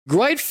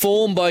Great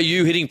form by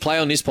you hitting play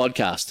on this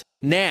podcast.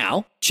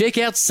 Now, check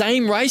out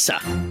Same Racer,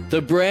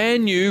 the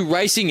brand new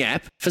racing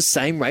app for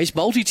same race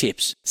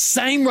multi-tips.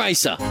 Same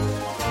Racer.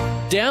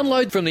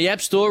 Download from the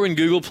App Store and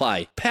Google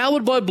Play.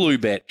 Powered by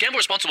Bluebet. Gamble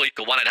responsibly.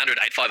 Call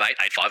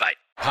 1-800-858-858.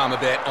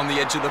 Palmerbet on the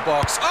edge of the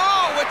box.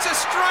 Oh, it's a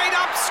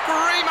straight-up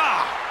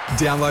screamer!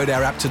 Download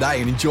our app today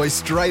and enjoy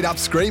straight-up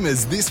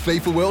screamers this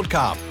FIFA World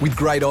Cup with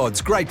great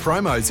odds, great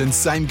promos and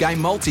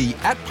same-game multi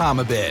at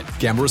Palmerbet.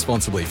 Gamble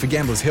responsibly. For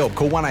Gamblers' Help,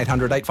 call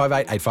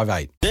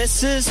 1-800-858-858.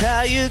 This is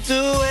how you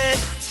do it.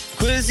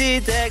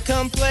 Quizzy Dad,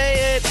 come play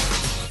it.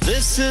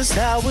 This is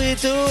how we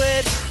do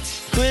it.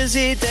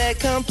 Quizzy Dad,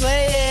 come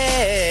play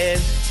it.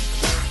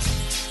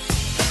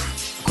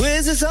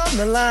 Quiz is on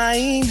the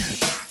line,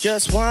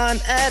 just one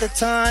at a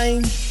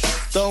time.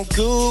 Don't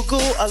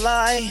Google a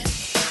lie.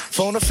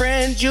 Phone a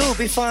friend, you'll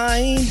be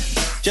fine.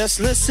 Just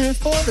listen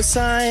for the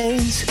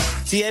signs.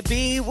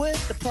 TAB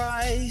with the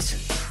prize.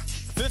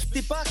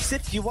 $50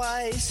 if you're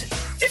wise.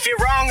 If you're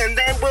wrong, and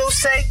then we'll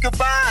say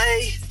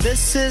goodbye.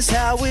 This is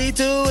how we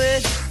do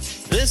it.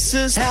 This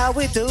is how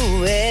we do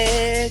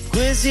it.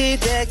 Quizzy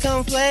Dad,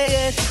 come play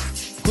it.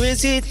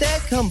 Quizzy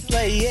Dad, come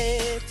play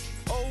it.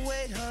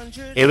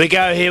 Here we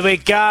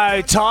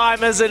go.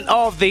 Time isn't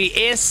of the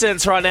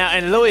essence right now.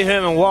 And Louis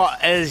Herman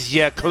Watt is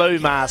your clue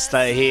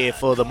master here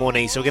for the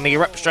morning. So we're going to get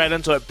right straight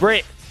into it.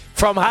 Brett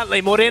from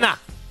Huntly, Morena.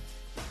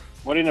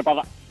 Morena,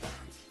 brother.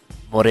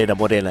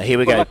 Morena. Here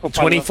we go.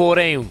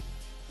 2014.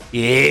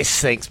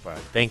 Yes, thanks, bro.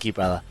 Thank you,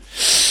 brother.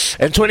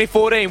 In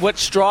 2014,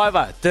 which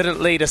driver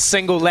didn't lead a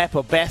single lap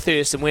of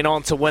Bathurst and went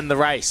on to win the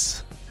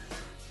race?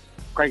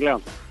 Craig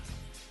Lowndes.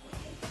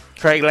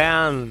 Craig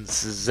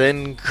Lowndes is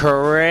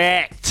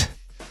incorrect.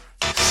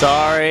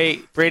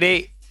 Sorry,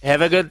 Bretty.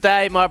 Have a good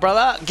day, my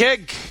brother.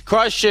 Gig,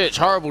 Christchurch,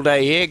 horrible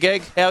day here.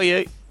 Gig, how are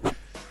you?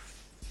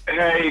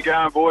 How you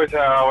going, boys?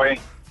 How are we?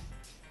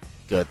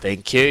 Good,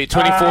 thank you.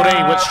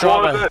 2014, which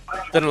driver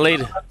didn't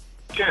lead?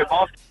 Chad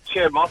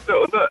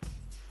Mostert, was it?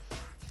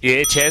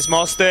 Yeah, Chaz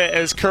Mostert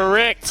is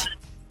correct.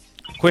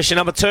 Question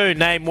number 2.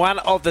 Name one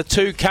of the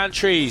 2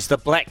 countries the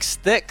Black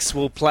Sticks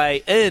will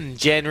play in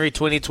January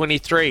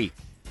 2023.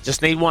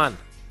 Just need one.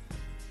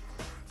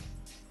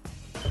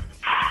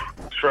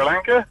 Sri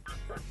Lanka?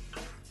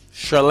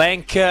 Sri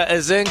Lanka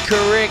is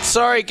incorrect.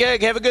 Sorry,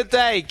 Gig. Have a good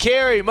day.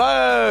 Kerry.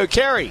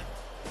 Morning,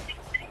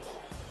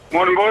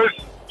 boys.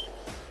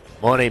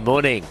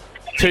 Morning.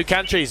 2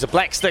 countries the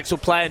Black Sticks will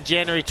play in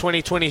January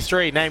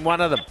 2023. Name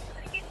one of them.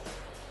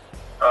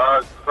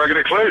 Can I get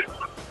a clue?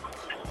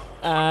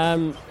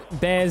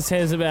 Baz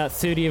has about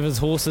 30 of his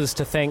horses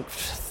to thank.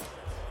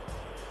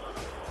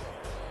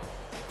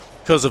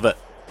 Because of it.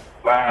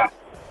 Wow.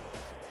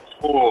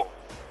 4.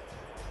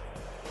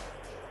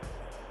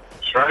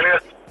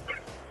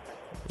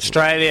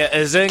 Australia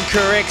is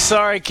incorrect.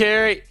 Sorry,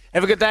 Kerry.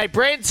 Have a good day.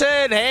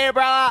 Brenton. Hey,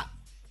 brother.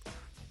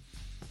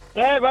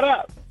 Hey,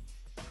 brother.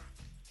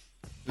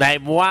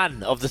 Name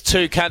one of the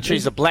 2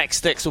 countries the Black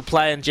Sticks will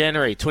play in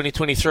January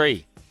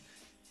 2023.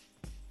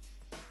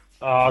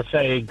 I'll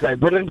say Great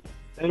Britain,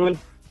 England.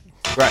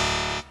 Right.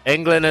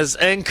 England is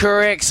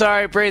incorrect.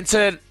 Sorry,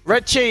 Brenton.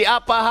 Richie,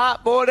 Upper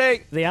Hutt,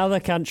 morning. The other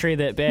country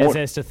that Baz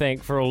has to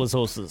thank for all his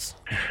horses.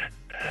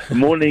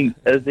 Morning,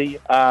 Izzy.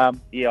 I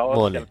was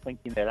Morning.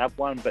 thinking that up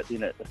one, but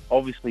then it's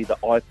obviously the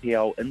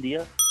IPL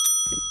India.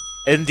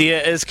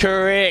 India is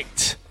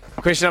correct.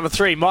 Question number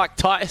 3. Mike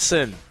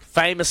Tyson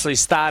famously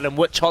starred in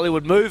which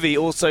Hollywood movie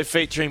also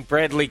featuring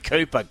Bradley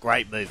Cooper?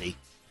 Great movie.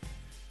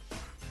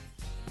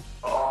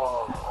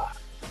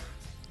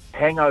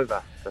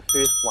 Hangover, the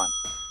first one.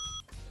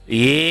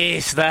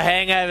 Yes, The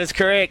Hangover is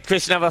correct.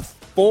 Question number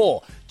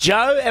 4.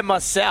 Joe and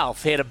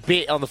myself had a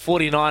bet on the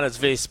 49ers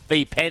vs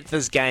the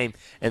Panthers game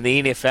in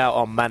the NFL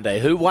on Monday.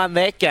 Who won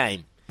that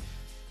game?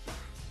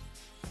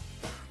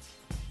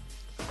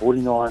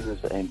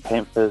 49ers and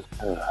Panthers.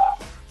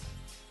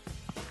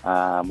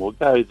 We'll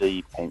go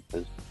the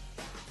Panthers.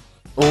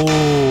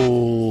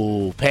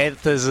 Oh,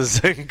 Panthers is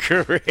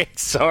incorrect.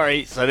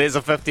 Sorry. So there's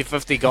a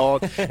 50-50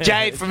 gone.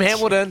 Jade from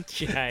Hamilton.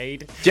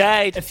 Jade.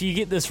 If you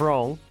get this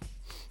wrong...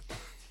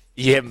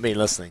 You haven't been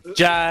listening.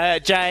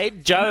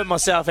 Jade, Joe and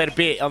myself had a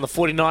bet on the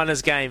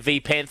 49ers game v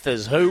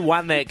Panthers. Who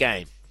won that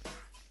game?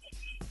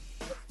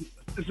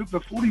 Is it the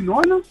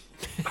 49ers?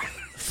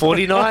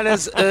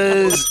 49ers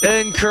is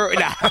incorrect.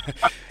 No.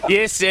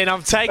 Yes, and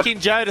I'm taking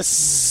Joe to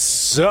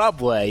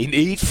Subway and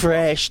eat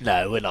fresh.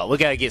 No, we're not. We're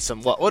going to get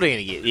some... What are we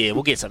going to get? Yeah,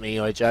 we'll get something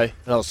anyway, Joe.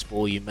 I'll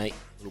spoil you, mate.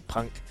 Little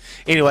punk.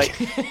 Anyway,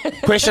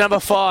 question number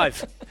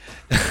 5.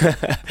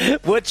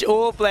 Which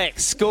All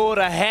Blacks scored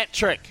a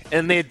hat-trick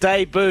in their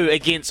debut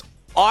against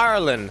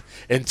Ireland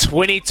in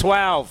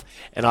 2012?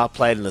 And I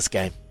played in this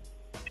game.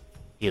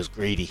 He was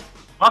greedy.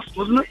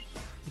 Wasn't it?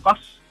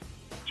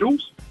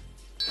 Jules?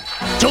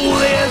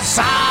 Julian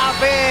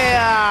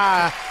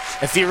Savea!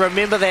 If you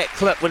remember that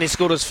clip when he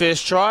scored his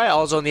first try, I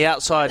was on the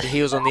outside,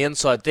 he was on the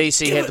inside.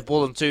 DC had the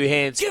ball in 2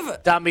 hands,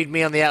 dummied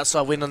me on the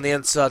outside, went on the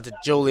inside to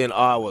Julian.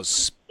 I was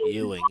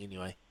spewing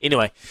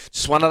anyway.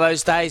 Just one of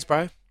those days,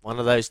 bro. One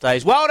of those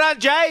days. Well done,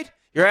 Jade.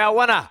 You're our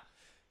winner.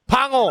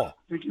 Pango,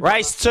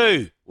 race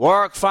 2.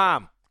 Warwick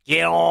Farm,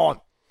 get on.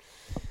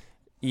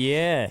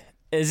 Yeah.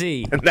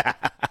 Izzy,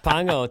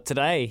 Pango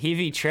today,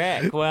 heavy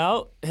track.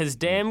 Well, his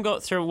dam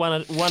got through,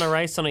 won a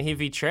race on a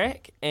heavy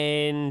track,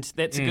 and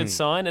that's a good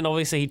sign. And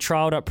obviously he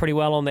trialled up pretty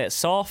well on that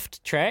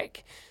soft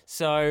track.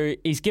 So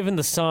he's given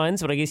the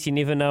signs, but I guess you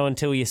never know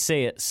until you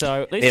see it.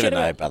 So let's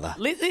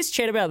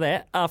chat about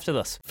that after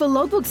this. For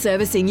logbook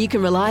servicing you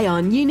can rely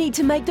on, you need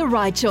to make the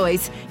right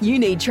choice. You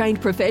need trained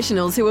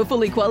professionals who are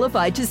fully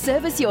qualified to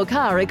service your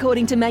car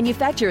according to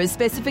manufacturer's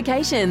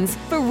specifications.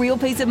 For real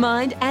peace of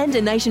mind and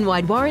a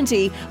nationwide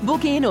warranty,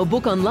 book in or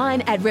book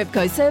online at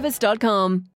repcoservice.com.